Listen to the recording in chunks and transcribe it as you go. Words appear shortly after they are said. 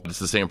it's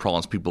the same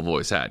problems people have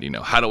always had.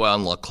 How do I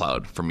unlock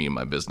cloud for me and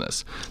my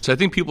business? So I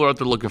think people are out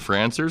there looking for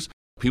answers.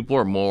 People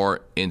are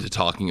more into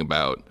talking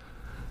about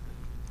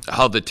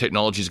how the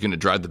technology is going to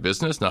drive the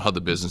business, not how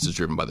the business is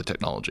driven by the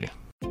technology.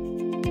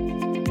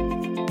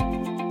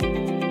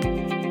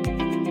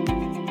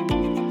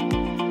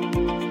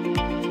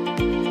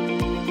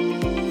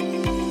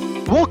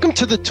 Welcome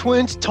to the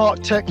Twins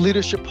Talk Tech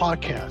Leadership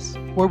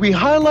Podcast, where we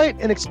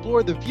highlight and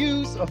explore the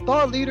views of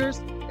thought leaders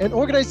and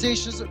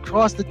organizations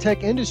across the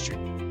tech industry.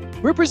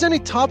 We're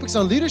presenting topics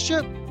on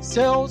leadership,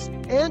 sales,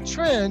 and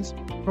trends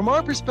from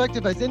our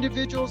perspective as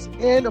individuals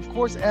and, of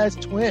course, as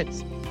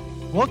twins.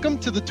 Welcome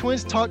to the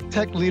Twins Talk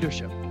Tech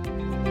Leadership.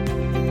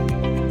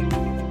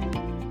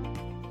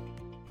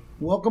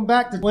 Welcome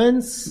back to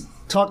Twins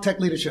Talk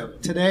Tech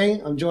Leadership.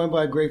 Today, I'm joined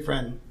by a great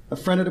friend. A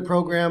friend of the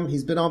program.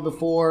 He's been on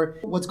before.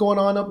 What's going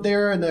on up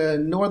there in the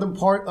northern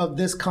part of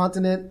this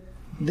continent?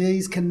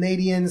 These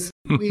Canadians,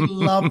 we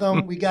love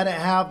them. We got to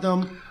have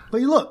them. But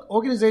you look,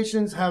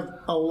 organizations have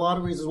a lot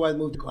of reasons why they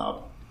move to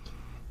cloud.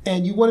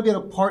 And you want to be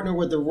able to partner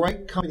with the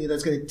right company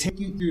that's going to take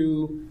you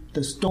through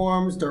the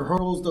storms, the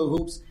hurdles, the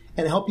hoops,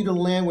 and help you to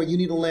land where you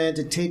need to land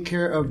to take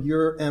care of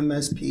your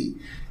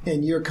MSP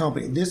and your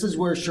company. This is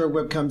where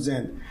SureWeb comes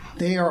in.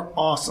 They are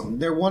awesome.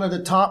 They're one of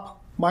the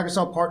top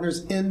Microsoft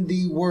partners in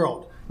the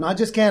world. Not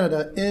just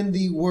Canada, in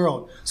the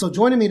world. So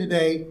joining me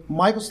today,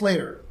 Michael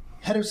Slater,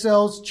 Head of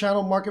Sales,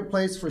 Channel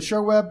Marketplace for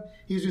SureWeb.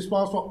 He's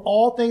responsible for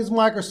all things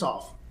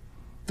Microsoft.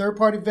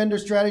 Third-party vendor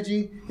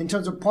strategy in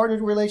terms of partner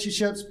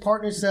relationships,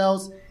 partner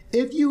sales.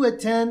 If you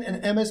attend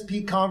an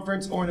MSP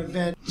conference or an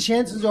event,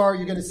 chances are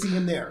you're going to see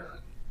him there.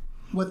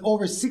 With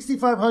over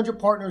 6,500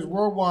 partners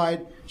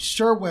worldwide,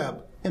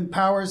 SureWeb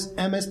empowers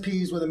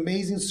MSPs with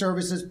amazing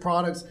services,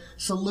 products,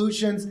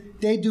 solutions.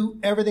 They do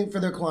everything for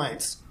their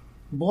clients.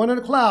 Born in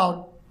the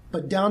cloud,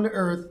 but down to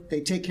earth,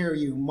 they take care of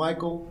you.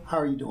 Michael, how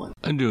are you doing?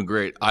 I'm doing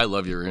great. I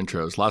love your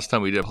intros. Last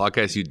time we did a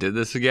podcast, you did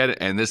this again,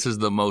 and this is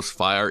the most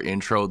fire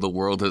intro the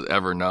world has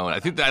ever known. I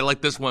think that I like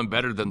this one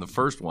better than the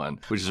first one,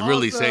 which is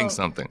really saying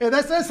something. Yeah,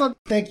 that's something.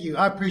 Thank you.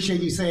 I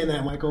appreciate you saying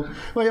that, Michael.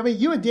 Well, I mean,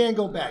 you and Dan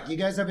go back. You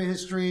guys have a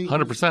history.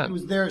 100%. He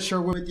was there at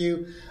SureWeb with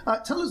you.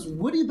 Tell us,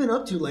 what have you been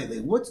up to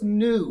lately? What's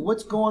new?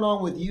 What's going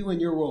on with you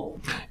and your role?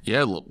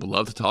 Yeah, we'd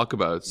love to talk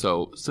about it.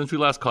 So since we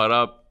last caught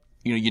up,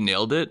 you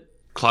nailed it.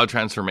 Cloud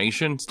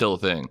transformation, still a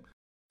thing.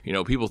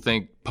 People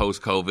think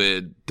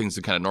post-COVID, things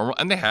are kind of normal,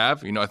 and they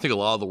have. I think a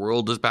lot of the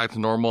world is back to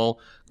normal.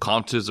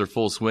 Conferences are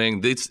full swing.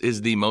 This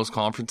is the most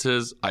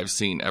conferences I've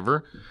seen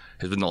ever.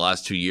 Has been the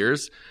last 2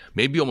 years.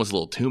 Maybe almost a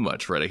little too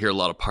much, right? I hear a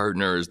lot of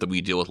partners that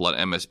we deal with, a lot of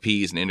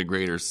MSPs and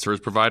integrators,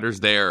 service providers,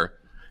 they're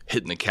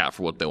hitting the cap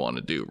for what they want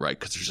to do, right?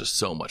 Because there's just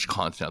so much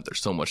content out there,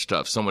 so much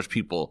stuff, so much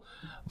people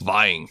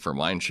vying for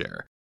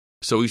mindshare.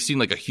 So we've seen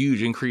like a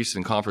huge increase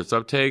in conference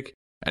uptake,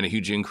 and a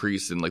huge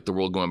increase in like the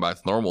world going back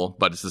to normal,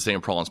 but it's the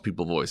same problems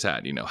people have always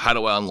had. How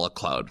do I unlock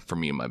cloud for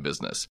me and my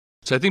business?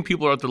 So I think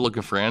people are out there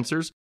looking for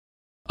answers.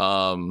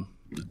 Something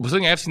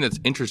I've seen that's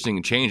interesting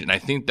and changed, and I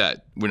think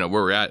that where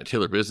we're at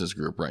Taylor Business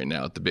Group right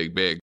now at the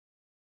big,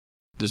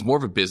 there's more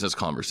of a business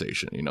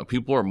conversation.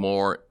 People are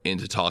more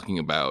into talking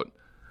about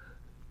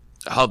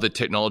how the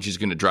technology is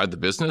going to drive the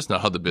business,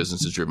 not how the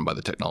business is driven by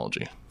the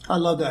technology. I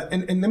love that.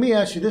 And let me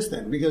ask you this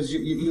then, because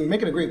you're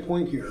making a great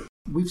point here.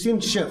 We've seen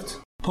a shift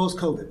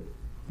post-COVID.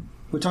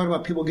 We're talking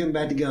about people getting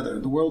back together.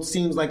 The world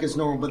seems like it's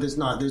normal, but it's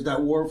not. There's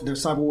that war.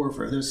 There's cyber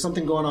warfare. There's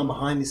something going on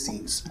behind the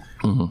scenes.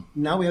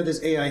 Mm-hmm. Now we have this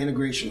AI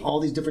integration, all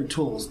these different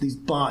tools, these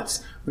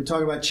bots. We're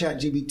talking about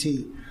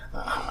ChatGPT.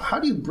 How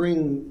do you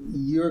bring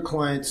your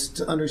clients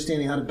to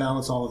understanding how to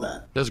balance all of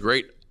that? That's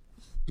great.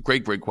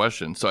 Great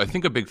question. So I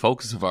think a big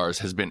focus of ours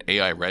has been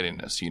AI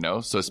readiness,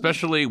 So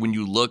especially when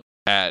you look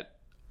at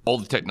all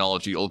the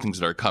technology, all the things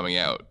that are coming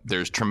out,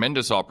 there's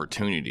tremendous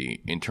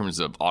opportunity in terms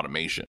of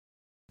automation.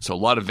 So a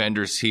lot of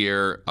vendors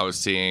here, I was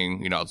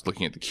seeing, I was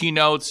looking at the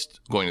keynotes,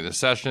 going to the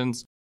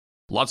sessions,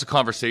 lots of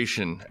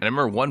conversation. And I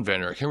remember one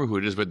vendor, I can't remember who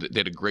it is, but they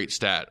had a great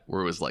stat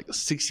where it was like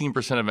 16%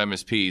 of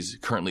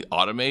MSPs currently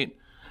automate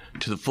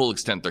to the full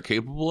extent they're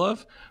capable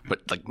of,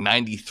 but like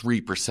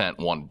 93%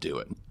 want to do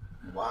it.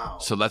 Wow.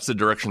 So that's the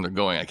direction they're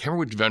going. I can't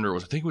remember which vendor it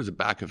was. I think it was a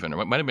backup vendor.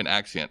 It might have been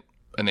Accent.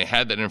 And they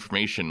had that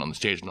information on the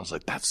stage, and I was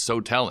like, that's so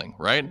telling,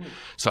 right?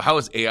 So how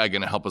is AI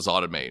going to help us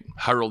automate?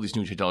 How are all these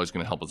new technologies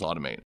going to help us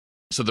automate?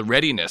 So the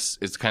readiness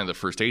is kind of the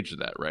first stage of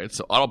that, right?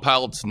 So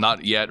Autopilot's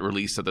not yet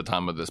released at the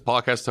time of this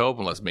podcast, I hope,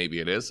 unless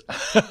maybe it is.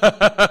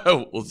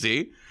 We'll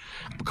see.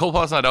 But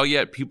Copilot's not out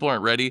yet. People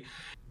aren't ready.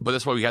 But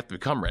that's why we have to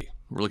become ready.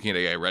 We're looking at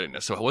AI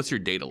readiness. So what's your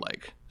data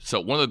like? So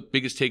one of the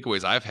biggest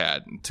takeaways I've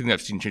had, and something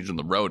I've seen change on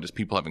the road, is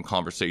people having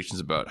conversations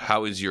about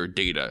how is your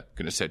data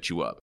going to set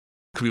you up?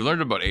 Because we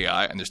learned about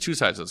AI, and there's two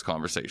sides of this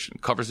conversation.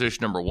 Conversation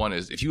number one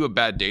is if you have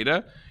bad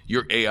data,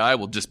 your AI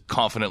will just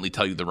confidently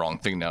tell you the wrong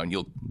thing now, and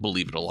you'll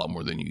believe it a lot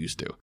more than you used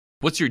to.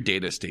 What's your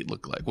data estate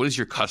look like? What is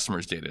your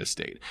customer's data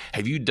estate?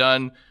 Have you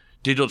done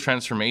digital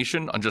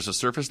transformation on just a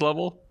surface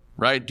level,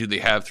 right? Do they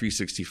have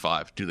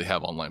 365? Do they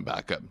have online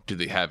backup? Do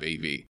they have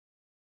AV?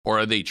 Or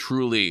are they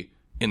truly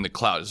in the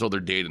cloud? Is all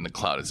their data in the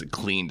cloud? Is it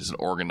clean? Is it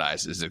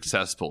organized? Is it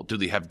accessible? Do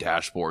they have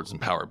dashboards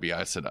and Power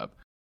BI set up?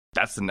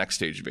 That's the next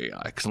stage of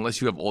AI. Because unless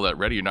you have all that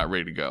ready, you're not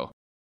ready to go.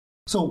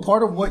 So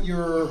part of what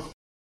you're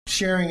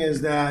sharing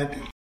is that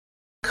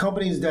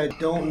companies that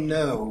don't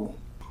know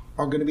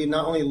are going to be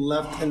not only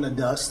left in the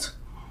dust,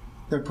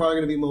 they're probably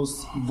going to be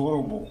most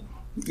vulnerable,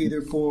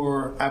 either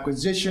for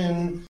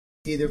acquisition,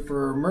 either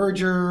for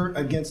merger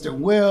against their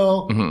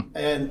will,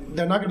 and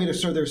they're not going to be able to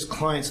serve their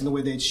clients in the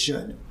way they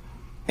should.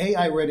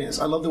 AI readiness.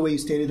 I love the way you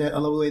stated that. I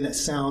love the way that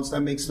sounds.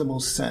 That makes the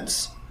most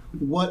sense.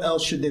 What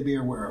else should they be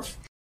aware of?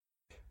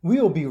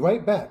 We will be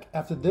right back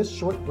after this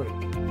short break.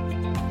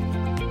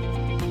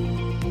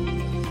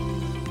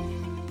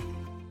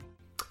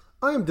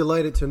 I am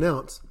delighted to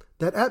announce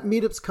that App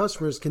Meetup's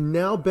customers can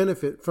now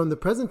benefit from the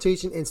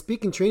presentation and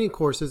speaking training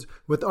courses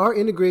with our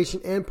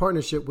integration and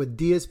partnership with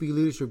DSB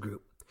Leadership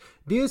Group.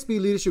 DSB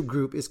Leadership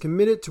Group is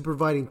committed to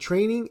providing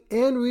training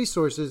and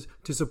resources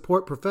to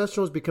support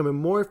professionals becoming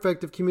more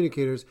effective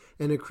communicators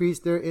and increase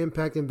their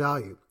impact and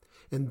value.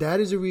 And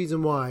that is the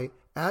reason why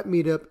App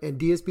Meetup and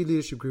DSB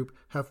Leadership Group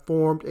have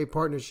formed a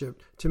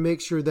partnership to make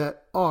sure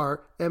that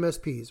our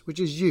MSPs, which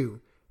is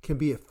you, can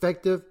be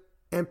effective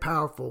and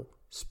powerful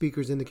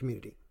speakers in the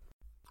community.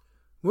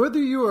 Whether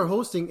you are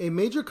hosting a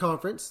major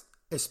conference,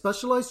 a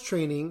specialized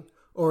training,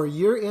 or a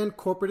year-end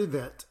corporate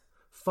event,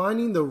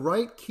 finding the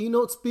right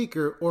keynote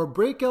speaker or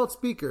breakout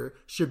speaker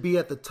should be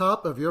at the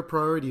top of your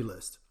priority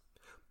list.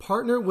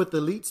 Partner with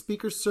Elite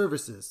Speaker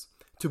Services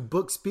to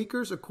book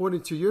speakers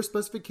according to your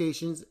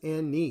specifications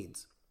and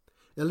needs.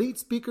 Elite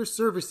Speaker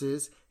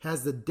Services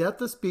has the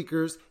depth of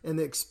speakers and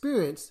the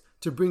experience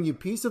to bring you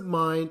peace of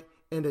mind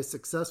and a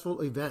successful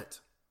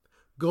event.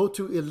 Go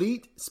to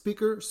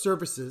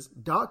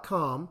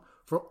EliteSpeakerServices.com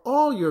for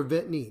all your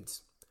event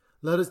needs.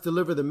 Let us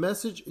deliver the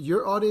message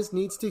your audience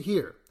needs to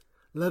hear.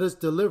 Let us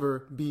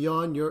deliver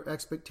beyond your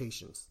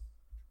expectations.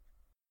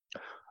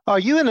 Are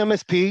you an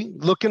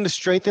MSP looking to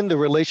strengthen the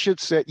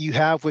relationships that you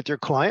have with your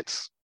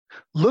clients?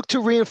 Look to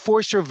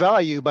reinforce your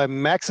value by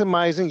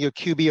maximizing your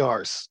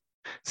QBRs.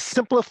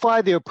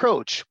 Simplify the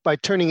approach by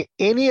turning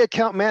any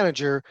account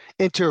manager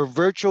into a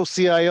virtual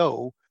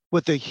CIO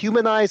with the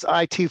Humanize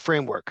IT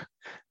framework.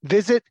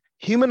 Visit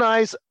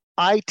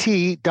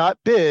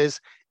humanizeit.biz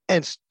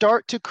and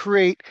start to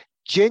create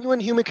genuine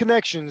human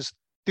connections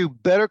through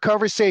better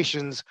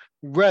conversations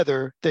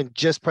rather than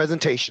just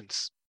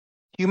presentations.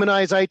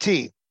 Humanize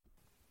IT.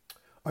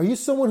 Are you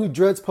someone who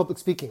dreads public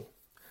speaking?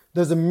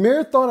 Does the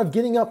mere thought of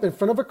getting up in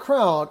front of a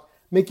crowd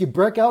make you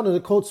break out in a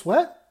cold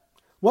sweat?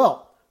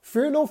 Well,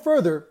 fear no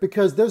further,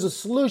 because there's a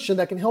solution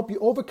that can help you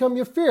overcome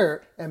your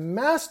fear and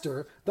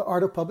master the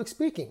art of public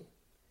speaking.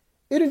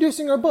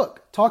 Introducing our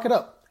book, Talk It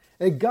Up,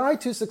 a guide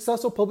to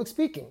successful public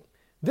speaking.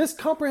 This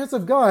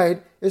comprehensive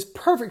guide is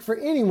perfect for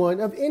anyone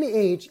of any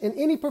age in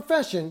any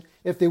profession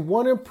if they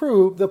want to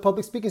improve their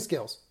public speaking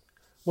skills.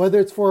 Whether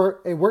it's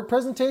for a work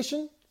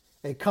presentation,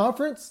 a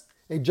conference,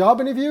 a job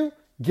interview,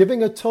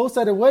 giving a toast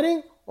at a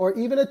wedding, or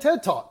even a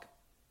TED Talk.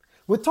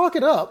 With Talk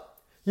It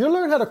Up, you'll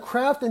learn how to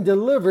craft and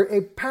deliver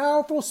a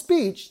powerful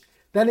speech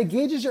that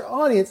engages your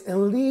audience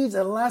and leaves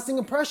a lasting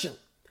impression.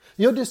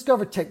 You'll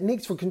discover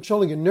techniques for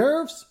controlling your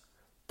nerves,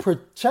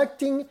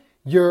 protecting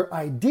your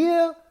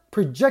idea,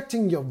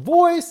 projecting your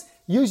voice,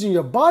 using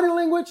your body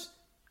language,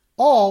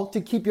 all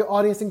to keep your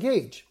audience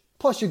engaged.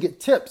 Plus, you get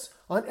tips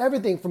on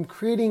everything from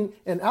creating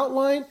an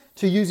outline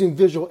to using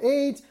visual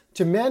aids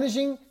to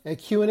managing a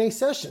Q&A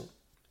session.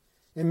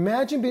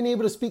 Imagine being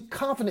able to speak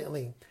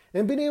confidently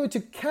and being able to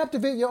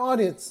captivate your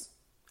audience.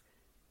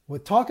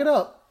 With Talk It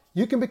Up,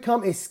 you can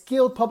become a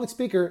skilled public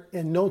speaker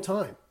in no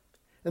time.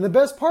 And the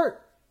best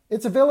part,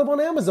 it's available on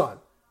Amazon.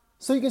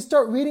 So you can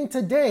start reading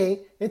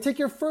today and take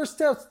your first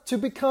steps to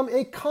become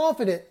a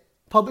confident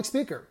public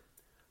speaker.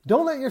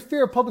 Don't let your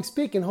fear of public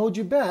speaking hold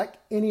you back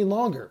any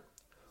longer.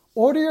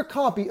 Order your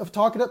copy of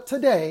Talk It Up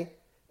today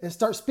and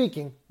start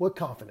speaking with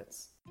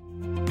confidence.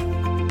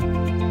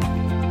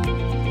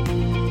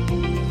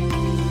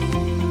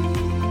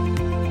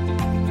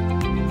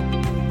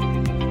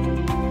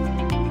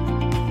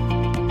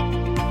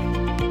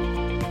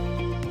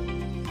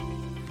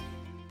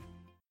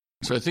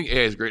 So I think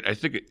AI is great. I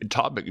think a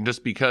topic, and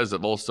just because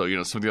of also,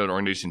 some of the other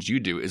organizations you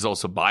do is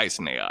also bias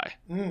in AI.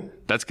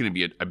 That's going to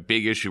be a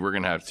big issue we're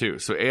going to have too.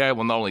 So AI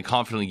will not only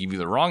confidently give you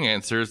the wrong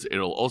answers,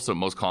 it'll also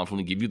most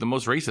confidently give you the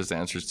most racist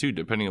answers too,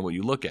 depending on what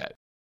you look at.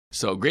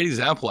 So a great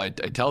example I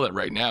tell that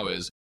right now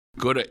is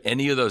go to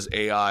any of those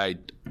AI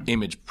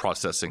image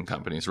processing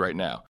companies right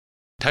now.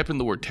 Type in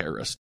the word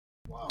terrorist.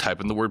 Wow. Type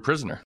in the word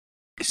prisoner.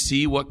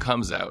 See what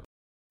comes out.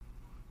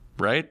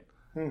 Right?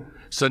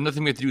 So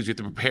nothing we have to do is we have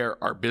to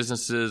prepare our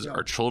businesses,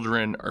 our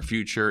children, our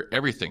future,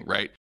 everything,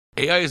 right?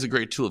 AI is a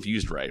great tool if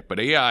used right, but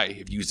AI,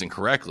 if used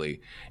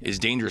incorrectly, is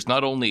dangerous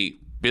not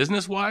only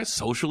business-wise,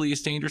 socially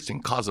it's dangerous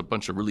and cause a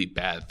bunch of really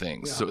bad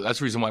things. Yeah. So that's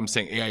the reason why I'm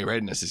saying AI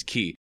readiness is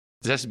key.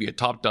 It has to be a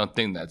top-down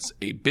thing that's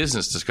a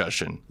business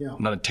discussion,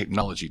 not a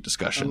technology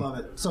discussion. I love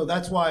it. So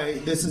that's why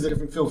this is a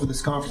different feel for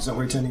this conference that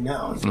we're attending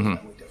now. It's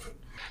definitely different.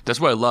 That's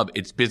what I love.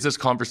 It's business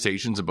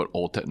conversations about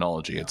old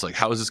technology. It's like,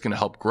 how is this going to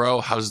help grow?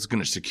 How is this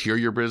going to secure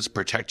your business,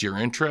 protect your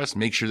interests,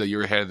 make sure that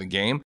you're ahead of the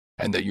game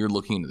and that you're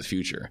looking into the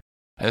future.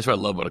 And that's what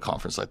I love about a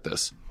conference like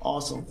this.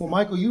 Awesome. Well,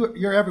 Michael,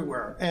 you're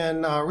everywhere.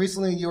 And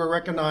recently you were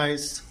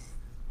recognized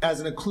as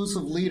an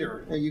inclusive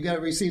leader. You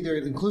received the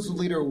Inclusive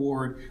Leader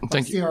Award by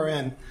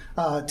CRN.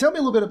 Tell me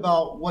a little bit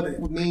about what it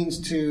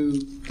means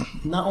to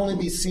not only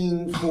be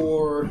seen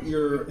for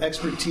your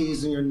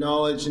expertise and your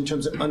knowledge in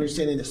terms of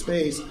understanding the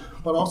space,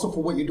 but also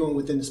for what you're doing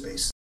within the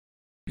space.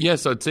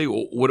 Yes, I'd say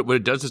what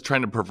it does is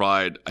trying to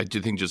provide, I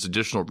do think, just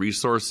additional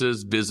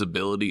resources,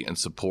 visibility, and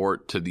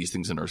support to these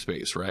things in our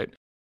space, right?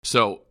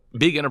 So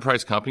big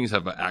enterprise companies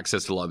have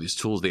access to a lot of these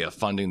tools. They have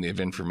funding, they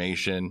have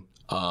information.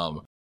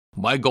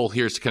 My goal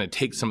here is to kind of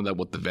take some of that,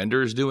 what the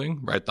vendor is doing,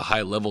 right, the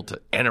high level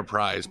to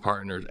enterprise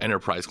partners,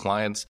 enterprise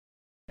clients,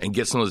 and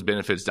get some of those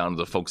benefits down to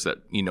the folks that,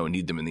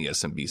 need them in the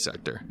SMB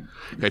sector.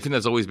 I think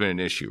that's always been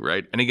an issue,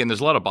 right? And again, there's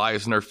a lot of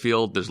bias in our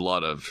field. There's a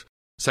lot of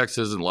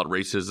sexism, a lot of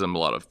racism, a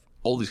lot of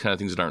all these kind of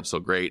things that aren't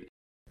so great.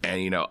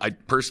 And, I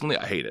personally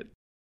hate it.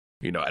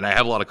 And I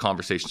have a lot of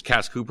conversations.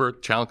 Cass Cooper,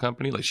 channel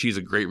company, like she's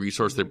a great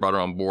resource. They brought her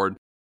on board.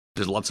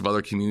 There's lots of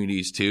other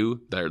communities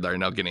too that are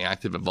now getting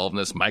active, involved in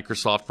this.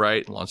 Microsoft,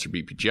 right, launched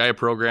their BPGI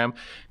program.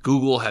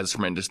 Google has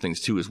tremendous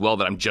things too as well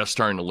that I'm just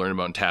starting to learn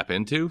about and tap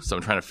into. So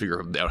I'm trying to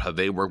figure out how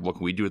they work. What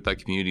can we do with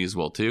that community as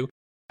well too?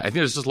 I think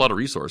there's just a lot of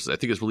resources. I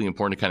think it's really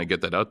important to kind of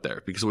get that out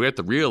there because what we have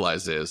to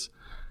realize is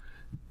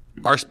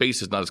our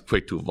space is not as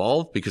quick to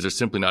evolve because there's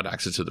simply not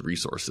access to the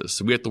resources.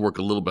 So we have to work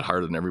a little bit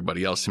harder than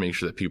everybody else to make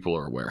sure that people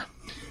are aware.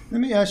 Let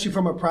me ask you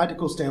from a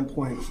practical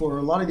standpoint, for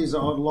a lot of these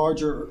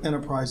larger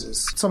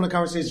enterprises, some of the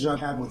conversations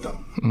I've had with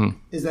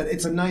them is that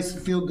it's a nice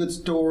feel-good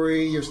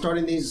story. You're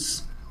starting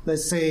these,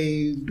 let's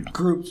say,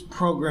 groups,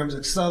 programs,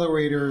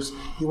 accelerators.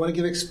 You want to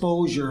give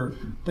exposure,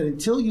 but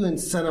until you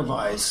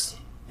incentivize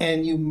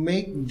and you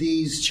make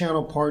these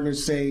channel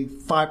partners say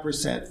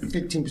 5%,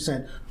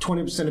 15%,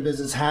 20% of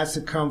business has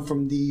to come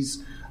from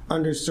these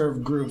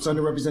underserved groups,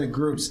 underrepresented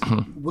groups,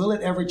 will it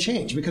ever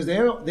change? Because they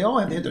all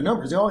have to hit their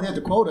numbers. They all have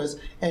to quotas,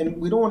 and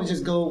we don't want to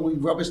just go, we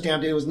rubber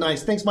stamped it. It was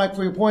nice. Thanks, Mike,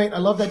 for your point. I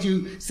love that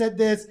you said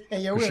this,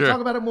 and we're going to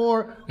talk about it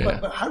more. Yeah.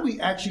 But how do we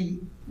actually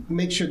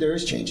make sure there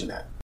is change in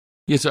that?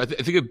 Yeah, so I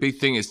think a big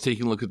thing is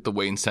taking a look at the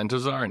way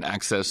incentives are and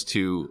access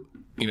to,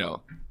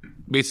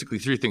 basically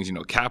three things,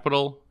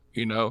 capital,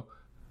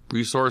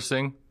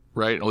 resourcing,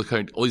 right? All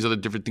these other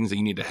different things that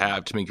you need to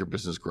have to make your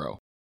business grow.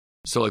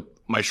 So like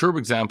my sure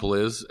example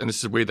is, and this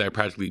is the way that I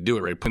practically do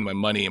it, right? Putting my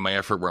money and my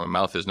effort where my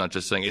mouth is, not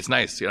just saying it's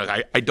nice.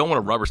 I don't want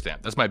a rubber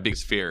stamp. That's my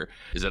biggest fear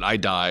is that I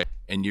die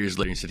and years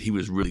later he said he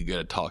was really good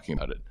at talking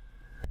about it.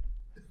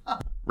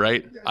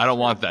 Right? I don't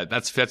want that.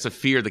 That's a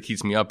fear that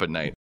keeps me up at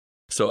night.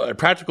 So a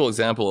practical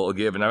example I'll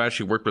give, and I've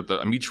actually worked with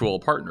a mutual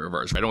partner of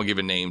ours. I don't want to give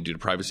a name due to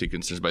privacy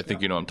concerns, but I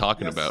think you know what I'm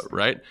talking about,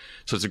 right?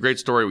 So it's a great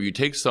story where you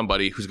take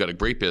somebody who's got a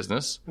great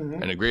business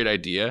and a great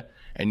idea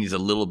and needs a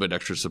little bit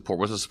extra support.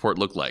 What does the support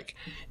look like?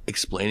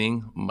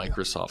 Explaining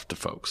Microsoft to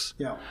folks.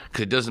 Yeah.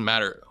 Because it doesn't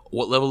matter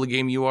what level of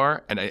game you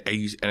are. And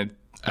I'm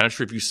not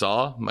sure if you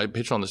saw my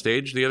pitch on the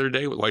stage the other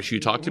day. Why should you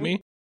talk to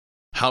me?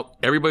 How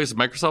everybody's a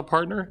Microsoft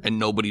partner and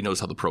nobody knows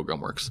how the program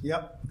works.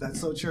 Yep,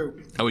 that's so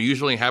true. And what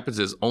usually happens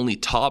is only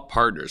top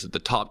partners at the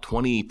top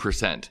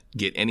 20%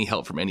 get any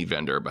help from any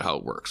vendor about how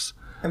it works.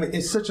 I mean,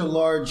 it's such a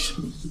large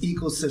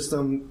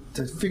ecosystem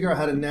to figure out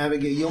how to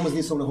navigate. You almost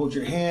need someone to hold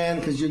your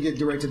hand because you get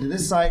directed to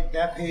this site,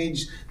 that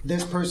page,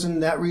 this person,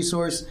 that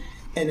resource,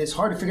 and it's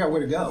hard to figure out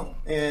where to go.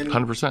 And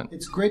 100%.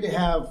 It's great to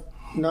have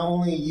not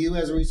only you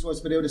as a resource,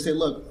 but able to say,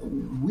 look,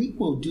 we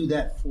will do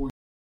that for you.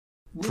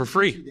 For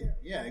free.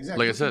 Yeah,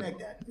 exactly. Like I said.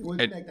 We'll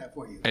connect that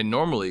for you. And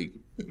normally,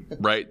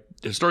 right,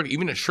 historically,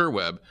 even at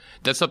SureWeb,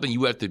 that's something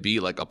you have to be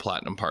like a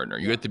platinum partner.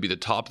 You have to be the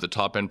top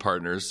end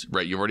partners,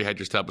 right? You've already had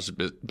your established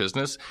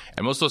business.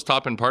 And most of those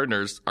top end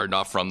partners are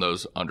not from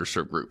those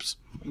underserved groups.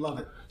 Love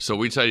it. So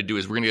what we decided to do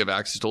is we're going to give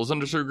access to those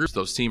underserved groups,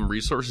 those same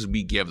resources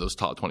we give those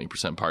top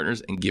 20%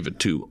 partners and give it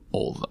to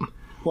all of them.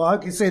 Well, I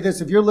can say this.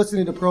 If you're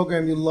listening to the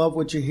program, you love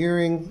what you're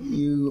hearing,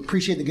 you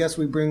appreciate the guests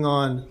we bring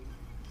on,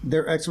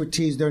 their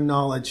expertise, their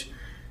knowledge,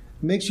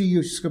 make sure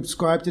you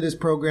subscribe to this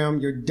program,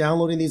 you're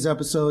downloading these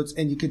episodes,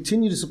 and you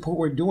continue to support what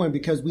we're doing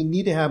because we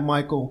need to have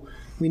Michael.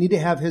 We need to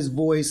have his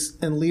voice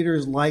and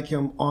leaders like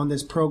him on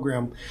this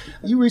program.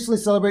 You recently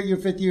celebrated your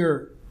 5th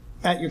year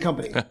at your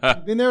company.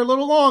 You've been there a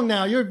little long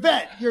now. You're a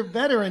vet. You're a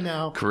veteran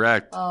now.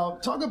 Correct.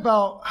 Talk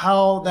about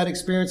how that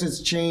experience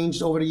has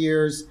changed over the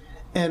years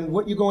and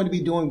what you're going to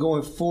be doing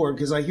going forward,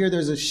 because I hear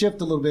there's a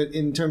shift a little bit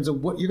in terms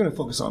of what you're going to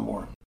focus on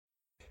more.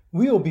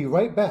 We'll be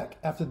right back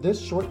after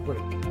this short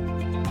break.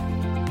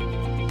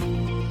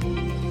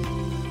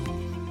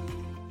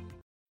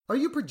 Are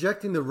you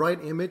projecting the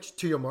right image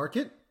to your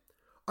market?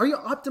 Are you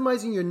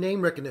optimizing your name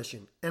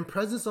recognition and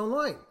presence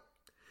online?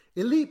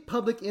 Elite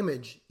Public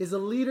Image is a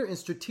leader in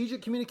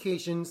strategic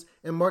communications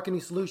and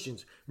marketing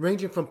solutions,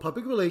 ranging from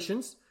public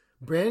relations,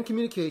 brand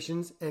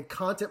communications, and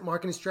content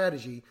marketing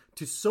strategy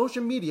to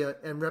social media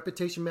and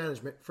reputation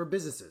management for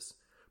businesses,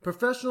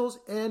 professionals,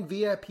 and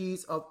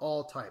VIPs of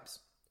all types.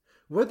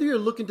 Whether you're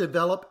looking to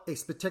develop a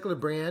particular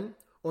brand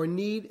or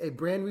need a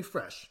brand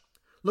refresh,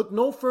 look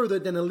no further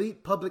than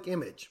Elite Public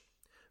Image.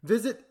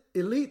 Visit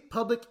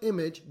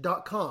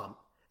elitepublicimage.com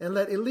and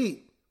let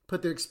Elite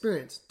put their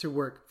experience to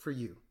work for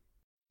you.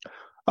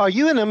 Are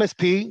you an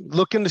MSP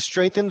looking to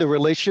strengthen the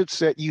relationships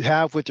that you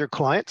have with your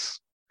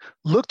clients?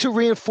 Look to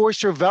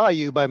reinforce your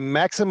value by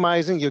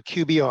maximizing your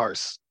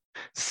QBRs.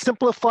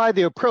 Simplify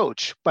the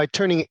approach by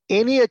turning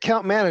any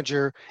account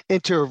manager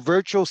into a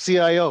virtual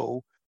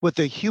CIO with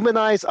the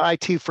Humanize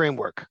IT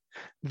framework.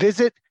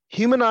 Visit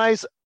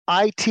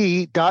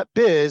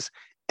humanizeit.biz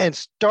and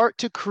start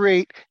to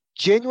create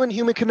genuine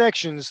human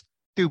connections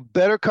through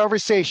better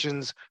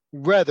conversations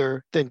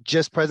rather than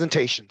just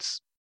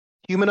presentations.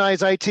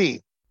 Humanize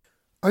IT.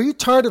 Are you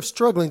tired of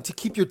struggling to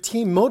keep your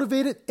team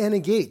motivated and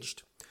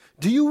engaged?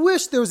 Do you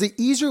wish there was an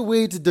easier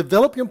way to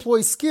develop your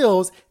employee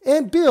skills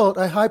and build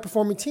a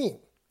high-performing team?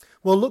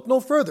 Well, look no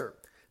further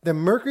than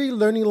Mercury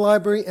Learning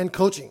Library and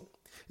Coaching.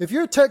 If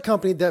you're a tech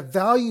company that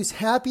values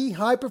happy,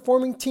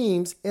 high-performing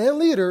teams and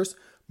leaders,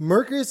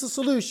 Mercury is the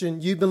solution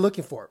you've been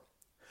looking for.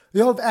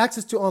 You'll have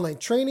access to online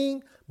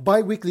training,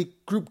 bi-weekly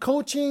group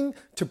coaching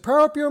to power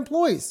up your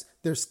employees,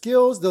 their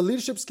skills, their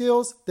leadership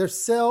skills, their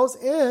sales,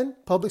 and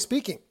public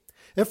speaking.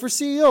 And for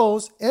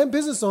CEOs and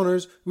business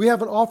owners, we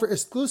have an offer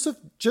exclusive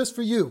just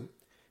for you.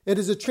 It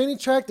is a training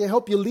track to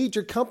help you lead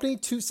your company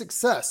to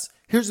success.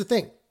 Here's the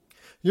thing.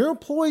 Your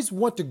employees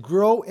want to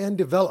grow and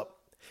develop.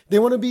 They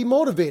want to be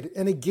motivated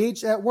and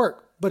engaged at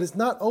work, but it's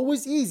not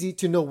always easy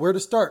to know where to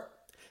start.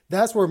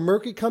 That's where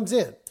Mercury comes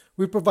in.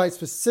 We provide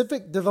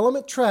specific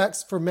development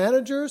tracks for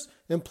managers,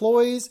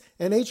 employees,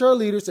 and HR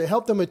leaders to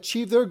help them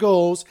achieve their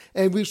goals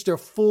and reach their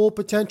full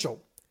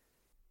potential.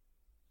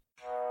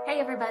 Hey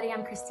everybody,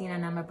 I'm Christina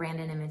and I'm a brand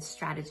and image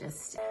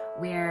strategist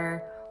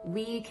where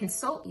we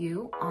consult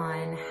you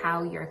on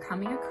how you're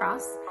coming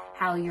across,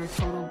 how your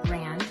total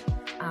brand,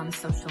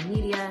 social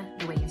media,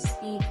 the way you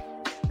speak,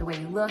 the way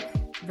you look,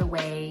 the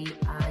way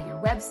your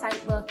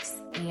website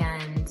looks,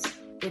 and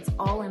it's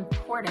all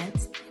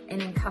important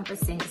in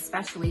encompassing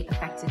especially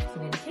effective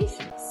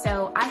communication.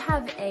 So I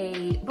have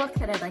a book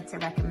that I'd like to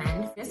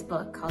recommend. This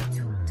book called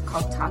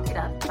Talk It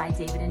Up by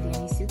David and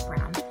Danny Suk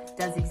Brown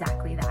does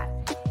exactly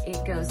that.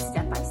 It goes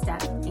step by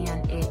step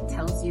and it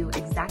tells you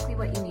exactly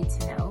what you need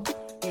to know.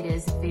 It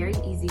is very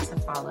easy to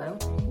follow.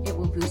 It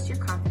will boost your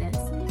confidence.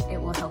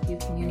 It will help you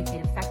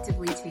communicate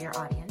effectively to your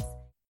audience.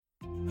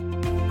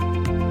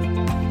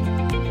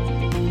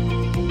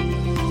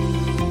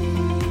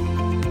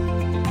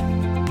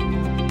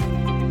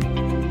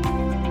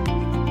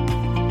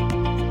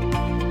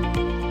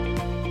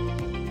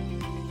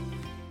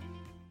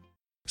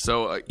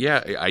 So,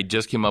 I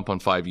just came up on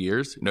 5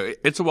 years.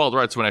 It's a wild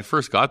ride. So when I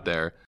first got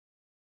there,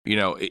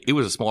 it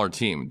was a smaller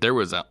team. There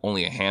was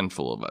only a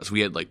handful of us.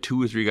 We had like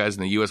 2 or 3 guys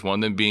in the U.S., one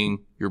of them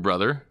being your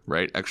brother,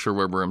 right? Extra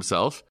Weber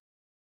himself.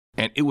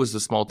 And it was a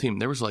small team.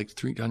 There was like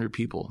 300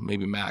 people,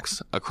 maybe max,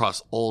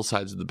 across all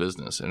sides of the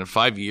business. And in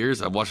 5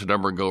 years, I've watched the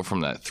number go from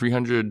that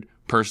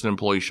 300-person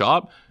employee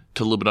shop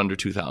to a little bit under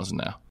 2,000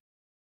 now.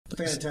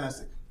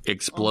 Fantastic.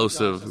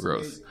 Explosive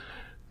growth. Amazing.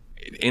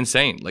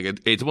 Insane. Like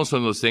it's almost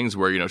one of those things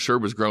where, Sherb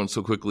was growing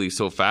so quickly,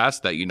 so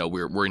fast that,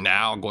 we're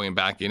now going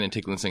back in and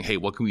taking and saying, hey,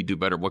 what can we do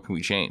better? What can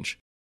we change?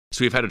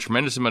 So we've had a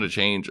tremendous amount of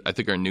change. I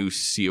think our new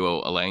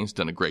COO, Elaine's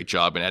done a great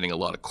job in adding a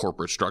lot of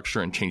corporate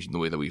structure and changing the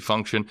way that we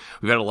function.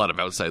 We've had a lot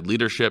of outside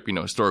leadership.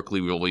 Historically,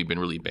 we've only been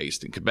really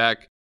based in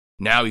Quebec.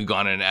 Now we've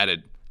gone and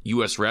added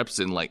U.S. reps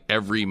in like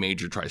every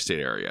major tri-state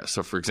area.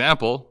 So for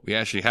example, we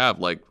actually have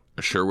like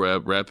a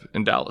Sherwood rep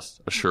in Dallas,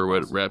 a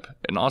Sherwood rep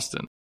in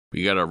Austin.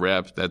 We got a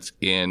rep that's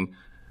in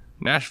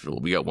Nashville.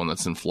 We got one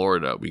that's in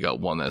Florida. We got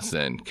one that's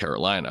in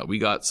Carolina. We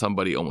got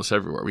somebody almost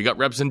everywhere. We got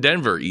reps in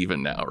Denver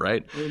even now,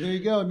 right? Well, there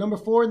you go. Number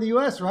 4 in the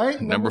U.S., right?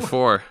 Number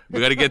 4.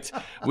 We got to get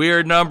 –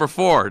 we're number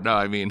 4. No,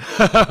 I mean –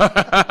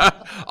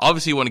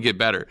 obviously you want to get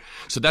better.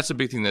 So that's a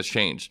big thing that's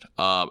changed.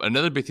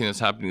 Another big thing that's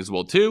happening as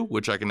well too,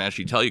 which I can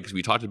actually tell you because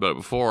we talked about it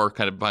before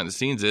kind of behind the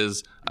scenes,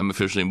 is I'm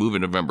officially moving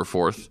November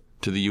 4th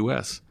to the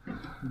U.S.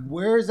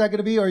 Where is that going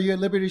to be? Or are you at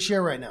liberty to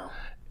share right now?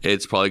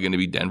 It's probably going to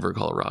be Denver,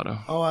 Colorado.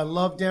 Oh, I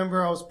love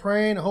Denver. I was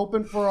praying,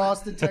 hoping for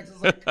Austin,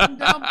 Texas. Like, come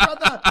down,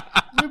 brother.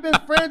 We've been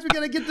friends. We got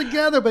to get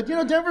together. But,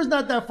 Denver's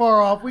not that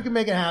far off. We can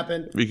make it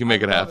happen. We can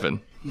make it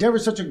happen.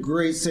 Denver's such a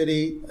great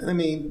city. I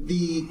mean,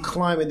 the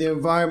climate, the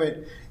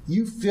environment,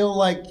 you feel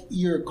like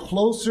you're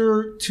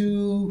closer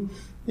to,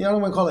 I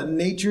don't want to call it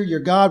nature, your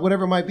God,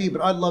 whatever it might be.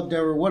 But I love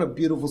Denver. What a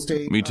beautiful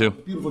state. Me too.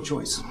 Beautiful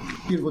choice.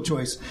 Beautiful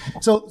choice.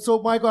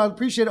 So, Michael, I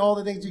appreciate all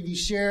the things that you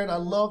shared. I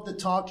love the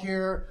talk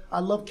here. I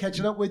love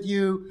catching up with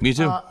you. Me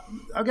too. I'm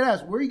going to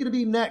ask, where are you going to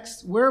be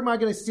next? Where am I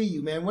going to see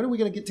you, man? When are we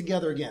going to get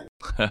together again?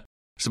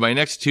 So my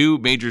next 2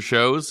 major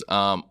shows,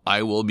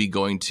 I will be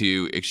going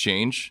to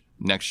Exchange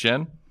Next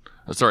Gen.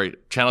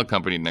 Channel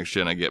Company Next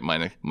Gen. I get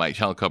my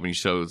channel company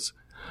shows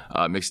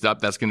mixed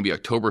up. That's going to be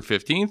October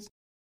 15th.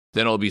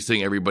 Then I'll be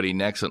seeing everybody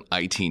next on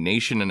IT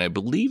Nation, and I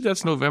believe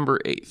that's November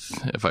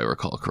 8th, if I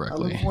recall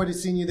correctly. I look forward to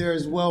seeing you there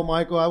as well,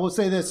 Michael. I will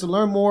say this, to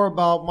learn more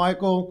about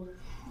Michael,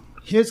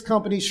 his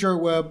company,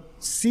 SureWeb,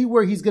 see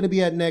where he's going to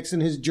be at next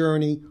in his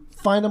journey.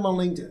 Find him on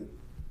LinkedIn.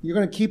 You're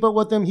going to keep up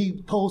with him. He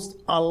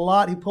posts a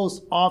lot. He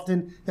posts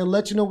often. He'll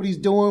let you know what he's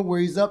doing, where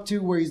he's up to,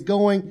 where he's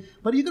going.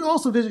 But you can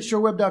also visit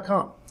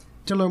sureweb.com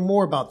to learn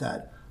more about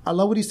that. I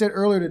love what he said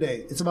earlier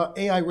today. It's about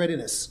AI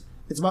readiness.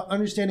 It's about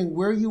understanding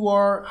where you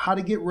are, how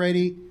to get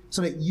ready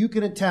so that you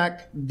can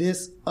attack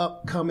this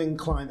upcoming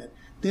climate.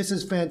 This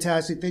is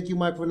fantastic. Thank you,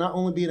 Mike, for not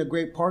only being a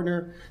great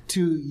partner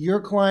to your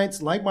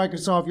clients like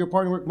Microsoft, your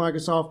partner with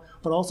Microsoft,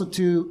 but also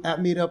to at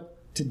Meetup,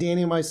 to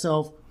Danny and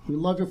myself. We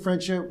love your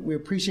friendship. We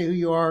appreciate who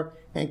you are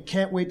and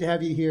can't wait to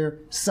have you here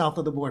south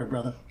of the border,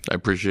 brother. I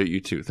appreciate you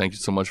too. Thank you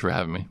so much for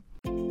having me.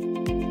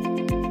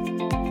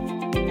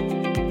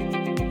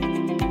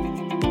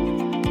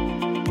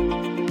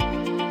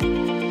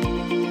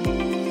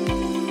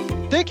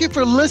 Thank you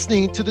for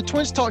listening to the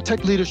Twins Talk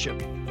Tech Leadership.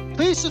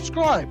 Please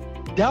subscribe,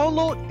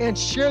 download, and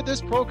share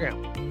this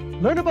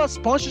program. Learn about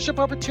sponsorship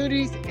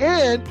opportunities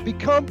and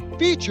become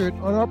featured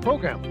on our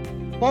program.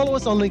 Follow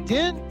us on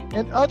LinkedIn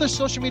and other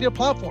social media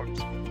platforms.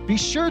 Be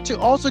sure to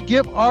also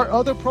give our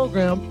other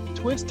program,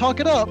 Twins Talk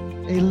It Up,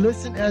 a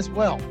listen as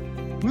well.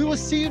 We will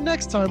see you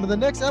next time in the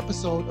next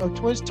episode of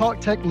Twins Talk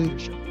Tech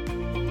Leadership.